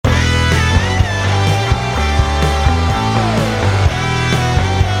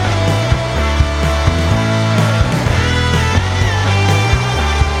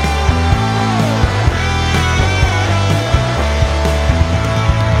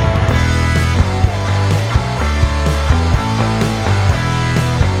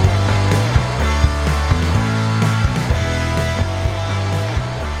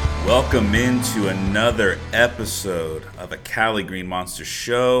Welcome into another episode of a CaliGreenMonsta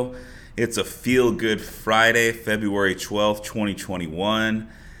Show. It's a feel-good Friday, February 12th, 2021.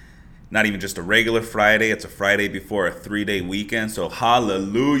 Not even just a regular Friday, it's a Friday before a 3-day weekend. So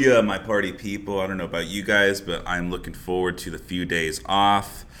hallelujah, my party people. I don't know about you guys, but I'm looking forward to the few days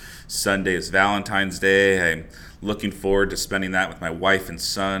off. Sunday is Valentine's Day. I'm looking forward to spending that with my wife and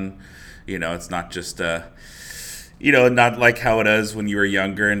son. You know, it's not just not like how it is when you were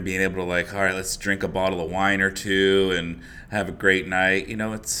younger and being able to all right, let's drink a bottle of wine or two and have a great night. You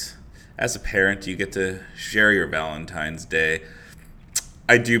know, it's, as a parent, you get to share your Valentine's Day.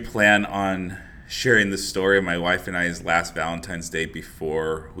 I do plan on sharing the story of my wife and I's last Valentine's Day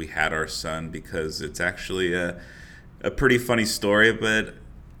before we had our son, because it's actually a pretty funny story, but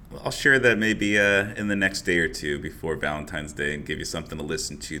I'll share that maybe in the next day or two before Valentine's Day and give you something to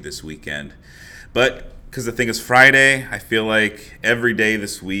listen to this weekend. But because the thing is Friday, I feel like every day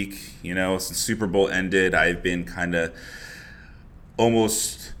this week, since Super Bowl ended, I've been kind of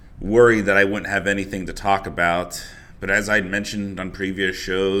almost worried that I wouldn't have anything to talk about. But as I'd mentioned on previous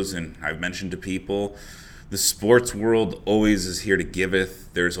shows, and I've mentioned to people, the sports world always is here to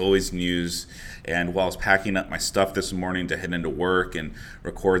giveth. There's always news. And while I was packing up my stuff this morning to head into work and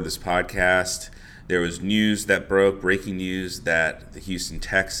record this podcast, there was news that broke, breaking news, that the Houston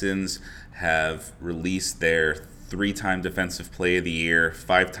Texans have released their 3-time Defensive Player of the Year,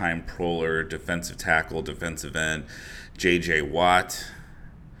 5-time Proler, defensive tackle, defensive end, J.J. Watt.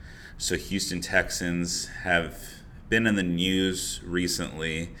 So Houston Texans have been in the news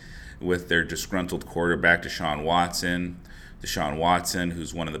recently with their disgruntled quarterback, Deshaun Watson. Deshaun Watson,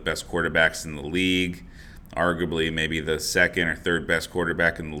 who's one of the best quarterbacks in the league, arguably maybe the second or third best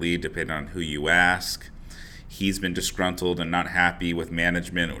quarterback in the league, depending on who you ask. He's been disgruntled and not happy with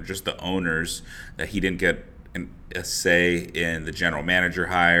management or just the owners that he didn't get a say in the general manager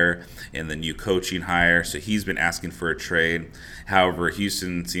hire, in the new coaching hire. So he's been asking for a trade. However,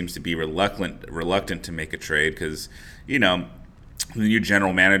 Houston seems to be reluctant to make a trade because, the new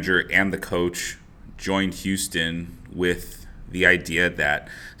general manager and the coach joined Houston with the idea that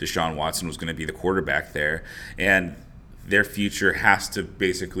Deshaun Watson was going to be the quarterback there. And their future has to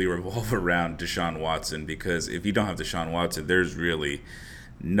basically revolve around Deshaun Watson, because if you don't have Deshaun Watson, there's really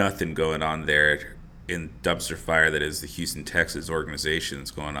nothing going on there in dumpster fire that is the Houston Texans organization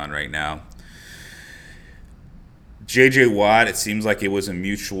that's going on right now. J.J. Watt, it seems like it was a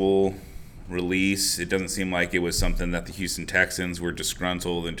mutual release. It doesn't seem like it was something that the Houston Texans were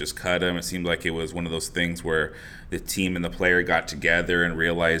disgruntled and just cut him. It seemed like it was one of those things where the team and the player got together and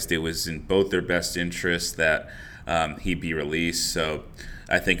realized it was in both their best interests that he'd be released. So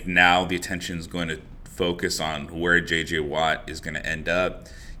I think now the attention is going to focus on where J.J. Watt is going to end up.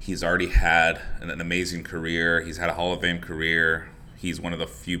 He's already had an amazing career. He's had a Hall of Fame career. He's one of the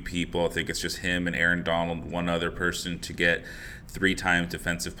few people, I think it's just him and Aaron Donald, one other person, to get 3 times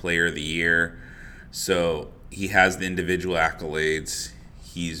Defensive Player of the Year. So he has the individual accolades.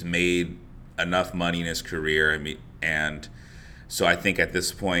 He's made enough money in his career. And so I think at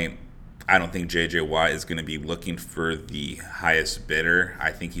this point, I don't think J.J. Watt is going to be looking for the highest bidder.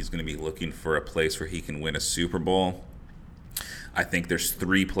 I think he's going to be looking for a place where he can win a Super Bowl. I think there's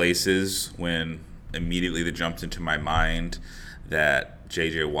 3 places when immediately that jumped into my mind that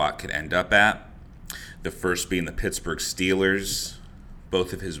J.J. Watt could end up at. The first being the Pittsburgh Steelers.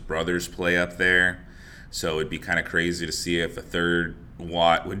 Both of his brothers play up there. So it'd be kind of crazy to see if a third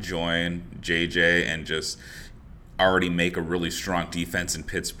Watt would join J.J. and just already make a really strong defense in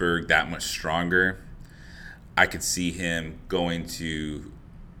Pittsburgh that much stronger. I could see him going to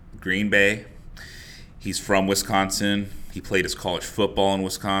Green Bay. He's from Wisconsin. He played his college football in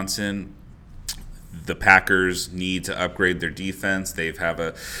Wisconsin. The Packers need to upgrade their defense. They have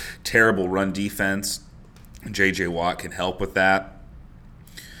a terrible run defense. J.J. Watt can help with that.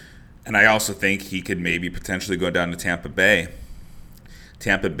 And I also think he could maybe potentially go down to Tampa Bay.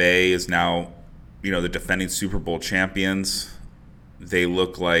 Tampa Bay is now, the defending Super Bowl champions. They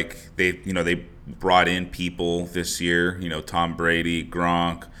look like they brought in people this year. Tom Brady,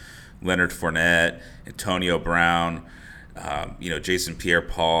 Gronk, Leonard Fournette, Antonio Brown, Jason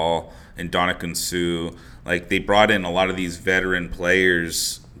Pierre-Paul, and Ndamukong Suh. They brought in a lot of these veteran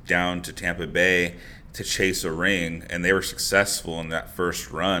players down to Tampa Bay to chase a ring, and they were successful in that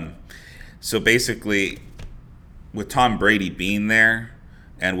first run. So basically, with Tom Brady being there,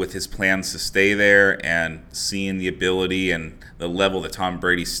 and with his plans to stay there, and seeing the ability and the level that Tom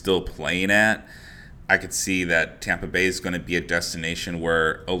Brady's still playing at, I could see that Tampa Bay is going to be a destination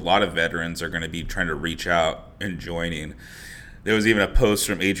where a lot of veterans are going to be trying to reach out and joining. There was even a post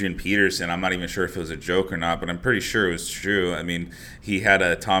from Adrian Peterson. I'm not even sure if it was a joke or not, but I'm pretty sure it was true. I mean, he had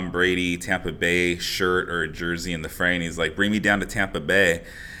a Tom Brady Tampa Bay shirt or a jersey in the frame. He's like, "Bring me down to Tampa Bay."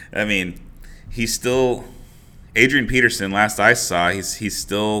 I mean, he's still Adrian Peterson. Last I saw, he's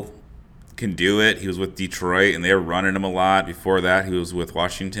still can do it. He was with Detroit, and they were running him a lot. Before that, he was with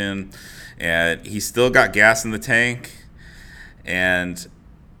Washington, and he still got gas in the tank. And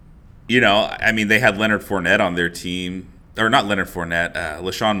I mean, they had Leonard Fournette on their team. Or not Leonard Fournette,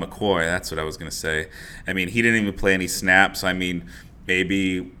 LaShawn McCoy, that's what I was going to say. I mean, he didn't even play any snaps. I mean,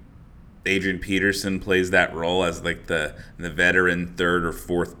 maybe Adrian Peterson plays that role as like the veteran third or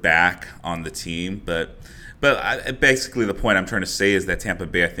fourth back on the team. But basically the point I'm trying to say is that Tampa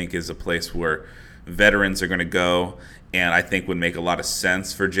Bay, I think, is a place where veterans are going to go, and I think would make a lot of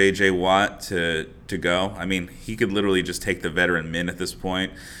sense for J.J. Watt to go. I mean, he could literally just take the veteran min at this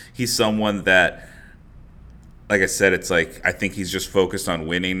point. He's someone that, like I said, it's like I think he's just focused on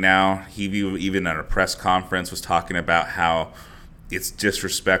winning now. He even at a press conference was talking about how it's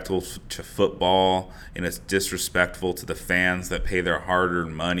disrespectful to football and it's disrespectful to the fans that pay their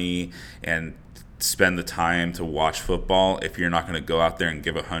hard-earned money and spend the time to watch football if you're not going to go out there and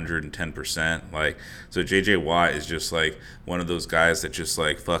give 110%. Like, so J.J. Watt is just like one of those guys that just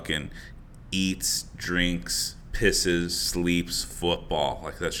like fucking eats, drinks, pisses, sleeps football.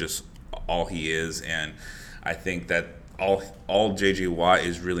 Like, that's just all he is. And I think that all J.J. Watt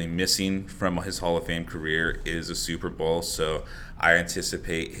is really missing from his Hall of Fame career is a Super Bowl. So I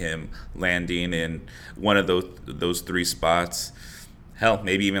anticipate him landing in one of those three spots. Hell,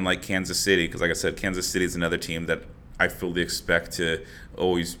 maybe even like Kansas City, because like I said, Kansas City is another team that I fully expect to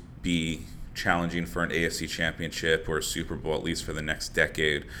always be challenging for an AFC championship or a Super Bowl, at least for the next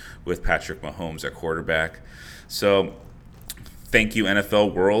decade, with Patrick Mahomes at quarterback. So thank you,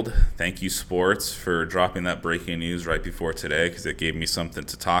 NFL world. Thank you, sports, for dropping that breaking news right before today, because it gave me something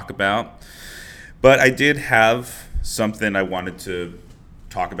to talk about. But I did have something I wanted to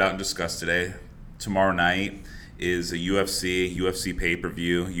talk about and discuss today. Tomorrow night is a UFC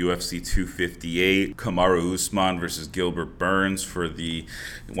pay-per-view, UFC 258, Kamaru Usman versus Gilbert Burns for the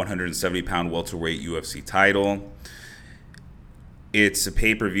 170-pound welterweight UFC title. It's a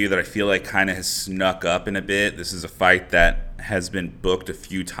pay-per-view that I feel like kind of has snuck up in a bit. This is a fight that has been booked a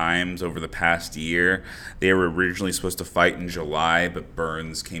few times over the past year. They were originally supposed to fight in July, but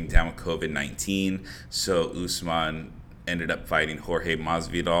Burns came down with COVID-19, so Usman ended up fighting Jorge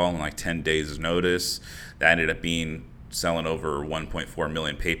Masvidal in like 10 days' notice. That ended up selling over 1.4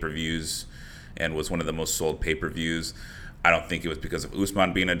 million pay-per-views and was one of the most sold pay-per-views. I don't think it was because of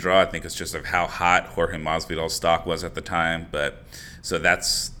Usman being a draw. I think it's just of how hot Jorge Masvidal's stock was at the time. But so that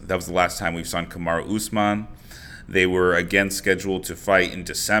was the last time we saw Kamaru Usman. They were again scheduled to fight in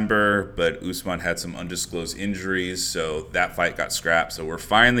December, but Usman had some undisclosed injuries, so that fight got scrapped. So we're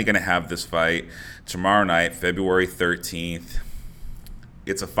finally going to have this fight tomorrow night, February 13th.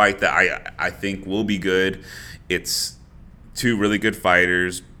 It's a fight that I think will be good. It's two really good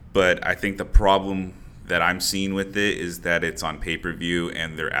fighters, but I think the problem that I'm seeing with it is that it's on pay-per-view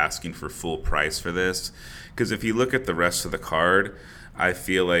and they're asking for full price for this. Because if you look at the rest of the card, I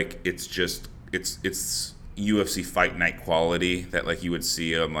feel like it's UFC Fight Night quality that like you would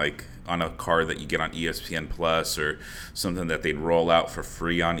see on a card that you get on ESPN Plus or something that they'd roll out for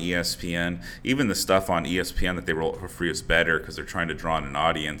free on ESPN. Even the stuff on ESPN that they roll out for free is better because they're trying to draw in an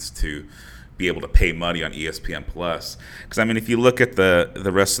audience to be able to pay money on ESPN Plus. Because I mean, if you look at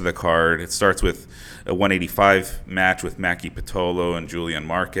the rest of the card, it starts with a 185 match with Maki Pitolo and Julian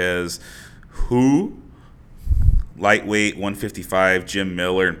Marquez. Lightweight 155, Jim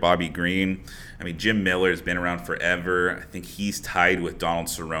Miller and Bobby Green. I mean, Jim Miller has been around forever. I think he's tied with Donald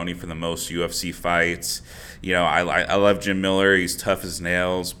Cerrone for the most UFC fights. I love Jim Miller. He's tough as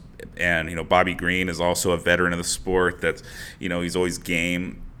nails. And, Bobby Green is also a veteran of the sport that's, he's always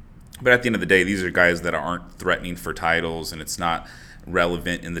game. But at the end of the day, these are guys that aren't threatening for titles, and it's not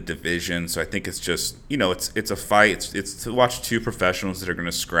relevant in the division. So I think it's just, it's a fight. It's to watch two professionals that are going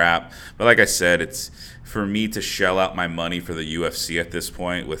to scrap. But like I said, it's for me to shell out my money for the UFC at this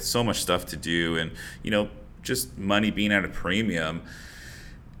point with so much stuff to do and, just money being at a premium.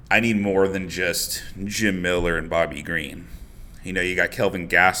 I need more than just Jim Miller and Bobby Green. You got Kelvin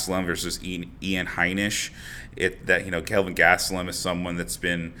Gastelum versus Ian Heinisch. Kelvin Gastelum is someone that's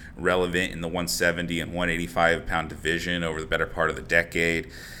been relevant in the 170 and 185 pound division over the better part of the decade.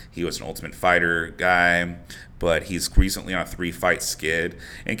 He was an Ultimate Fighter guy, but he's recently on a 3-fight skid.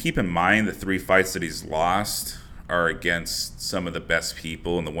 And keep in mind, the 3 fights that he's lost are against some of the best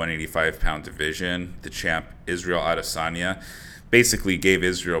people in the 185 pound division. The champ Israel Adesanya basically gave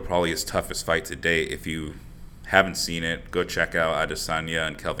Israel probably his toughest fight to date if you Haven't seen it. Go check out Adesanya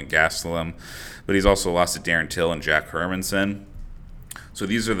and Kelvin Gastelum. But he's also lost to Darren Till and Jack Hermanson. So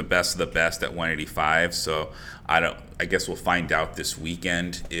these are the best of the best at 185. So I guess we'll find out this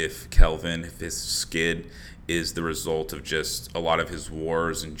weekend if his skid is the result of just a lot of his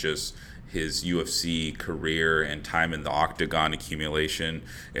wars and just his UFC career and time in the octagon accumulation,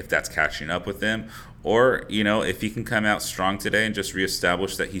 if that's catching up with him, or, if he can come out strong today and just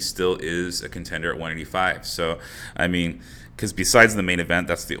reestablish that he still is a contender at 185. So, because besides the main event,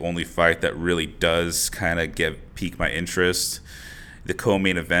 that's the only fight that really does kind of pique my interest. The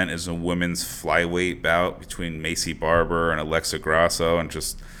co-main event is a women's flyweight bout between Macy Barber and Alexa Grasso, and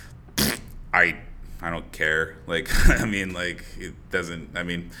just I don't care. It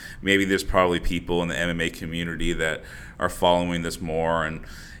doesn't. Maybe there's probably people in the MMA community that are following this more, and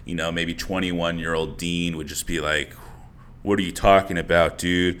maybe 21-year-old Dean would just be like, "What are you talking about,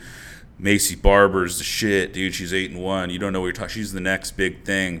 dude? Macy Barber's the shit, dude. She's 8-1. You don't know what you're talking. She's the next big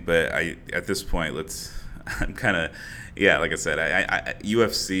thing." But at this point, I'm kind of, like I said,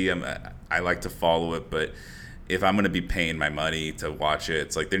 UFC. I like to follow it, but if I'm going to be paying my money to watch it,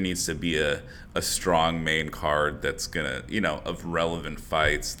 it's like there needs to be a strong main card that's going to, of relevant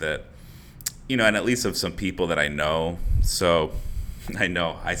fights that, and at least of some people that I know. So I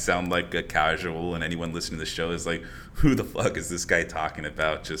know I sound like a casual, and anyone listening to the show is like, who the fuck is this guy talking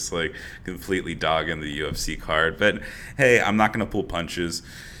about? Just like completely dogging the UFC card. But hey, I'm not going to pull punches.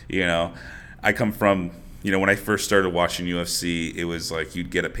 I come from, when I first started watching UFC, it was like you'd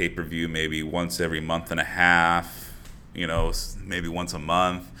get a pay-per-view maybe once every month and a half, maybe once a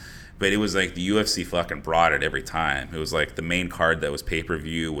month. But it was like the UFC fucking brought it every time. It was like the main card that was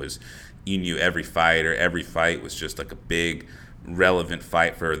pay-per-view was, you knew every fighter. Every fight was just like a big, relevant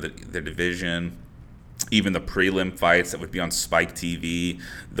fight for the division. Even the prelim fights that would be on Spike TV,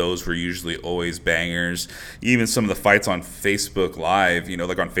 those were usually always bangers. Even some of the fights on Facebook Live,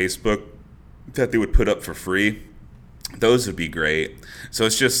 like on Facebook, that they would put up for free, those would be great. So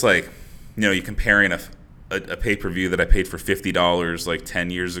it's just like, you're comparing a pay-per-view that I paid for $50 like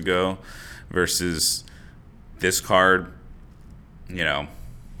 10 years ago versus this card. I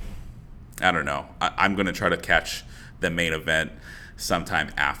don't know. I'm going to try to catch the main event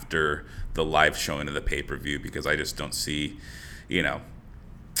sometime after the live showing of the pay-per-view, because I just don't see, it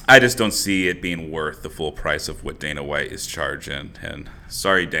being worth the full price of what Dana White is charging. And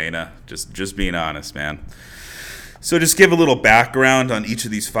sorry, Dana, just being honest, man. So just give a little background on each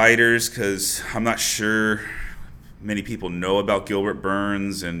of these fighters, because I'm not sure many people know about Gilbert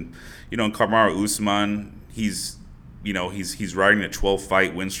Burns. And, Kamaru Usman, he's riding a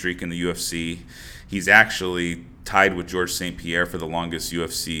 12-fight win streak in the UFC. He's actually tied with George St. Pierre for the longest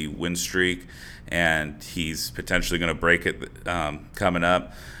UFC win streak, and he's potentially going to break it coming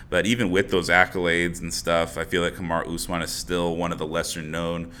up. But even with those accolades and stuff, I feel like Kamaru Usman is still one of the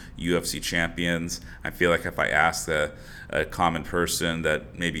lesser-known UFC champions. I feel like if I asked a common person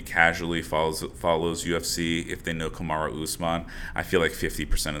that maybe casually follows UFC, if they know Kamaru Usman, I feel like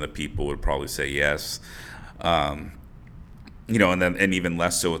 50% of the people would probably say yes. And even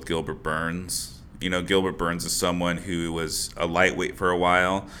less so with Gilbert Burns. Gilbert Burns is someone who was a lightweight for a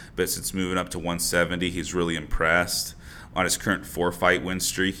while, but since moving up to 170, he's really impressed. On his current 4-fight win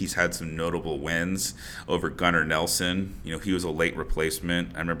streak, he's had some notable wins over Gunnar Nelson. He was a late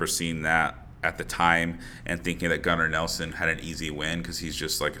replacement. I remember seeing that at the time and thinking that Gunnar Nelson had an easy win because he's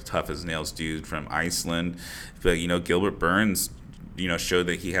just like a tough-as-nails dude from Iceland. But, Gilbert Burns, showed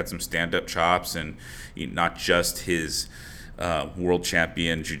that he had some stand-up chops, and not just his world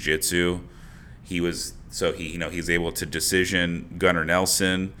champion jiu-jitsu. He's able to decision Gunnar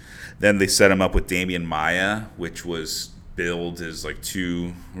Nelson. Then they set him up with Damian Maia, which was billed as like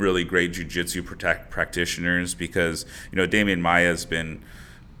two really great jiu-jitsu practitioners, because Damian Maia has been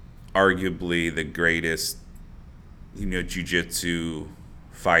arguably the greatest jiu-jitsu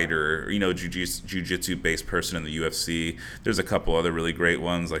fighter, jiu-jitsu based person in the UFC. There's a couple other really great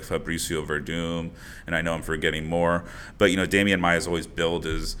ones like Fabricio Verdum, and I know I'm forgetting more. But Damian Maia is always billed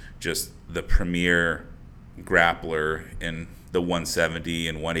as just the premier grappler in the 170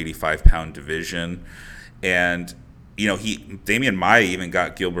 and 185 pound division. And Damian Maia even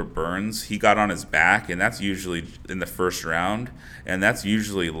got Gilbert Burns. He got on his back, and that's usually in the first round, and that's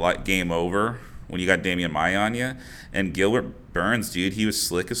usually like game over when you got Damian Maia on you. And Gilbert Burns, dude, he was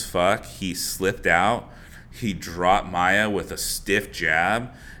slick as fuck. He slipped out. He dropped Maia with a stiff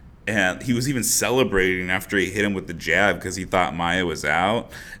jab, and he was even celebrating after he hit him with the jab because he thought Maia was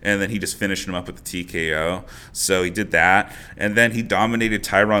out. And then he just finished him up with the TKO. So he did that. And then he dominated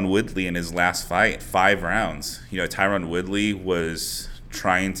Tyron Woodley in his last fight, 5 rounds. Tyron Woodley was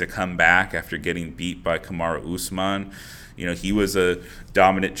trying to come back after getting beat by Kamaru Usman. He was a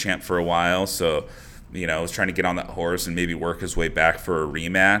dominant champ for a while, so was trying to get on that horse and maybe work his way back for a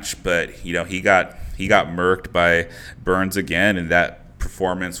rematch. But he got murked by Burns again, and that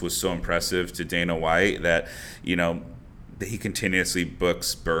performance was so impressive to Dana White that that he continuously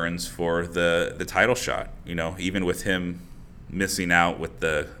books Burns for the title shot. Even with him missing out with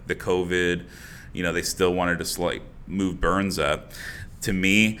the COVID, they still wanted to move Burns up. To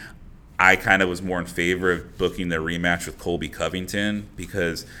me, I kind of was more in favor of booking the rematch with Colby Covington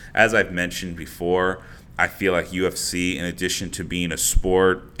because, as I've mentioned before, I feel like UFC, in addition to being a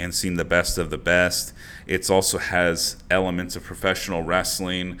sport and seeing the best of the best, it also has elements of professional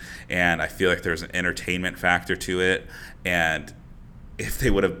wrestling, and I feel like there's an entertainment factor to it. And if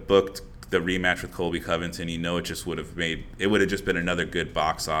they would have booked the rematch with Colby Covington, it would have just been another good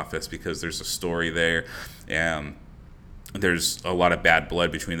box office because there's a story there, and there's a lot of bad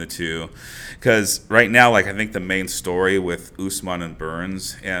blood between the two. Because right now, I think the main story with Usman and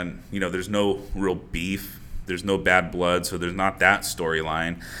Burns, and there's no real beef, there's no bad blood, so there's not that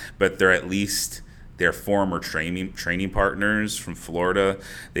storyline, but they're at least their former training partners from Florida.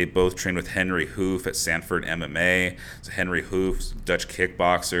 They both trained with Henry Hoof at Sanford MMA. So Henry Hoof's Dutch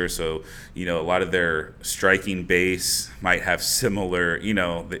kickboxer, so a lot of their striking base might have similar,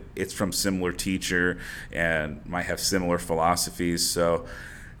 it's from similar teacher and might have similar philosophies. So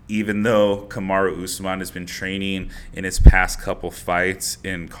even though Kamaru Usman has been training in his past couple fights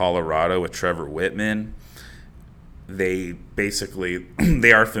in Colorado with Trevor Whitman, they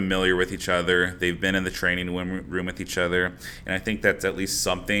are familiar with each other. They've been in the training room with each other. And I think that's at least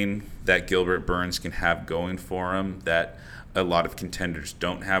something that Gilbert Burns can have going for him that a lot of contenders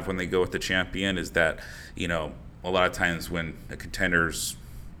don't have when they go with the champion, is that, a lot of times when the contenders,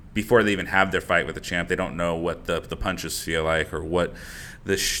 before they even have their fight with the champ, they don't know what the punches feel like or what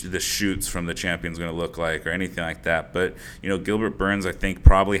the shoots from the champion's going to look like or anything like that. But, Gilbert Burns, I think,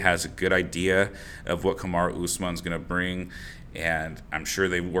 probably has a good idea of what Kamaru Usman's going to bring, and I'm sure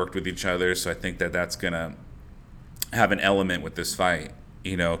they've worked with each other, so I think that that's going to have an element with this fight.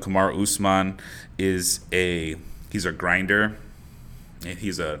 Kamaru Usman he's a grinder.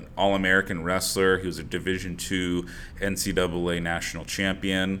 He's an All-American wrestler. He was a Division II NCAA national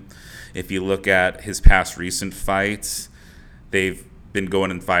champion. If you look at his past recent fights, they've been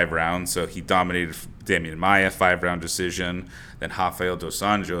going in 5 rounds. So he dominated Damian Maia, 5-round decision. Then Rafael Dos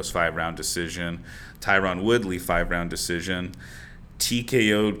Anjos, 5-round decision. Tyron Woodley, 5-round decision.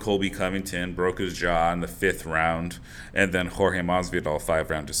 TKO'd Colby Covington, broke his jaw in the 5th round. And then Jorge Masvidal,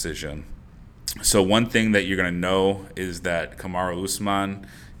 5-round decision. So one thing that you're going to know is that Kamaru Usman,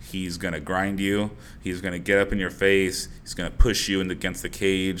 he's going to grind you. He's going to get up in your face. He's going to push you against the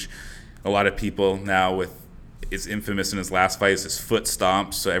cage. A lot of people now is infamous in his last fight is his foot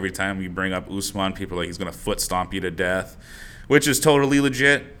stomps. So every time you bring up Usman, people are like, he's going to foot stomp you to death, which is totally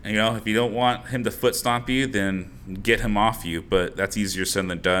legit. If you don't want him to foot stomp you, then get him off you. But that's easier said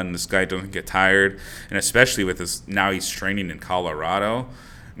than done. This guy doesn't get tired. And especially with this, now he's training in Colorado.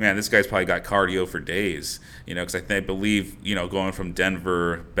 Man, this guy's probably got cardio for days, because I believe, going from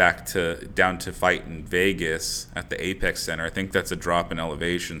Denver down to fight in Vegas at the Apex Center, I think that's a drop in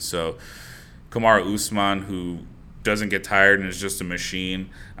elevation. So Kamaru Usman, who doesn't get tired and is just a machine,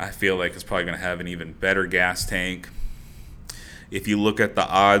 I feel like is probably going to have an even better gas tank. If you look at the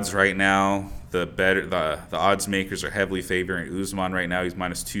odds right now, the odds makers are heavily favoring Usman right now. He's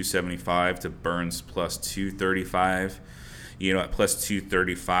minus 275 to Burns plus 235. At plus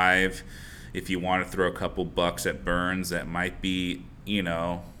 235, if you want to throw a couple bucks at Burns, that might be, you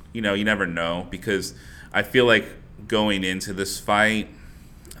never know, because I feel like going into this fight,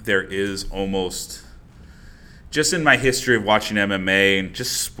 there is almost, just in my history of watching MMA and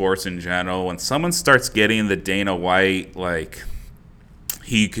just sports in general, when someone starts getting the Dana White,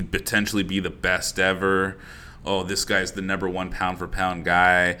 he could potentially be the best ever, oh, this guy's the number 1 pound for pound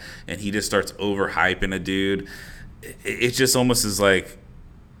guy, and he just starts overhyping a dude, it just almost is like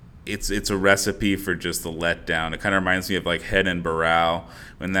it's a recipe for just a letdown. It kind of reminds me of Head and Barrow,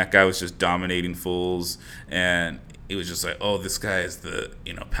 when that guy was just dominating fools, and it was just like, oh, this guy is the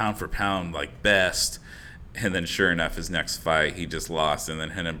pound for pound best, and then sure enough, his next fight he just lost, and then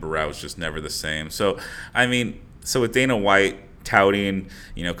Head and Barrow was just never the same. So with Dana White touting,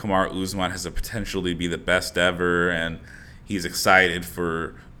 Kamaru Usman has the potential to be the best ever, and he's excited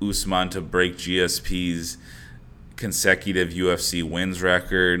for Usman to break GSP's consecutive UFC wins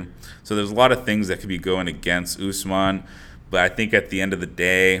record. So there's a lot of things that could be going against Usman, but I think at the end of the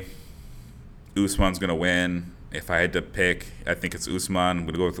day, Usman's going to win. If I had to pick, I think it's Usman. I'm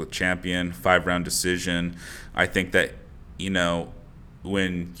going to go with the champion, 5-round decision. I think that,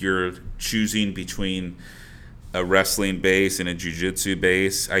 when you're choosing between a wrestling base and a jiu-jitsu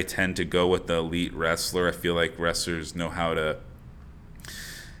base, I tend to go with the elite wrestler. I feel like wrestlers know how to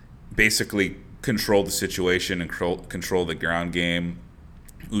basically control the situation and control the ground game.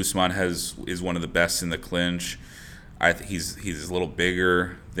 Usman is one of the best in the clinch. He's a little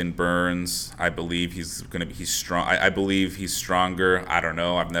bigger than Burns. I believe he's strong. I believe he's stronger. I don't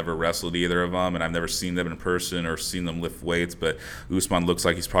know. I've never wrestled either of them, and I've never seen them in person or seen them lift weights. But Usman looks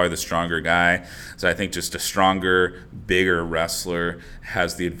like he's probably the stronger guy. So I think just a stronger, bigger wrestler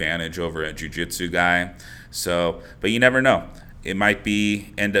has the advantage over a jiu-jitsu guy. So, but you never know. It might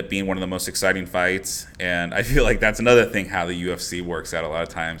end up being one of the most exciting fights, and I feel like that's another thing how the UFC works out a lot of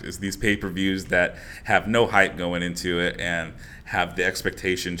times is these pay-per-views that have no hype going into it and have the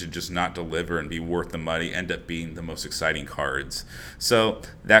expectation to just not deliver and be worth the money end up being the most exciting cards. So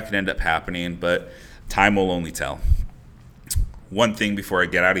that could end up happening, but time will only tell. One thing before I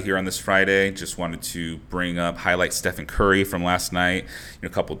get out of here on this Friday, just wanted to highlight Steph Curry from last night. A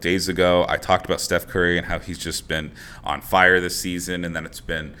couple days ago, I talked about Steph Curry and how he's just been on fire this season, and then it's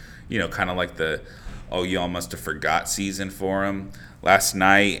been, kind of like the, oh, y'all must have forgot season for him. Last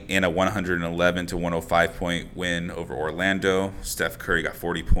night, in a 111 to 105 point win over Orlando, Steph Curry got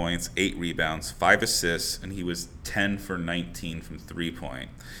 40 points, 8 rebounds, 5 assists, and he was 10 for 19 from 3-point.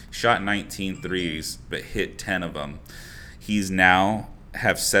 Shot 19 threes, but hit 10 of them. He now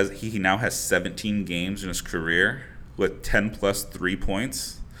has 17 games in his career with 10 plus 3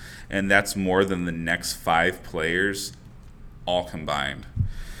 points, and that's more than the next 5 players all combined.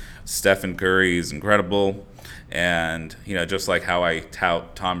 Stephen Curry is incredible, and just like how I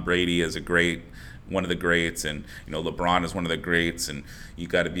tout Tom Brady as one of the greats, and LeBron is one of the greats, and you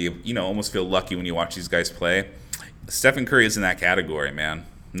got to be almost feel lucky when you watch these guys play. Stephen Curry is in that category, man.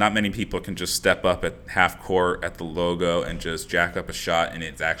 Not many people can just step up at half court at the logo and just jack up a shot, and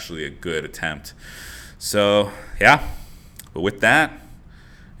it's actually a good attempt. So, yeah. But with that,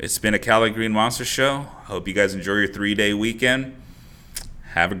 it's been a CaliGreenMonsta Show. Hope you guys enjoy your 3-day weekend.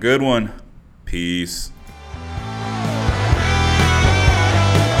 Have a good one. Peace.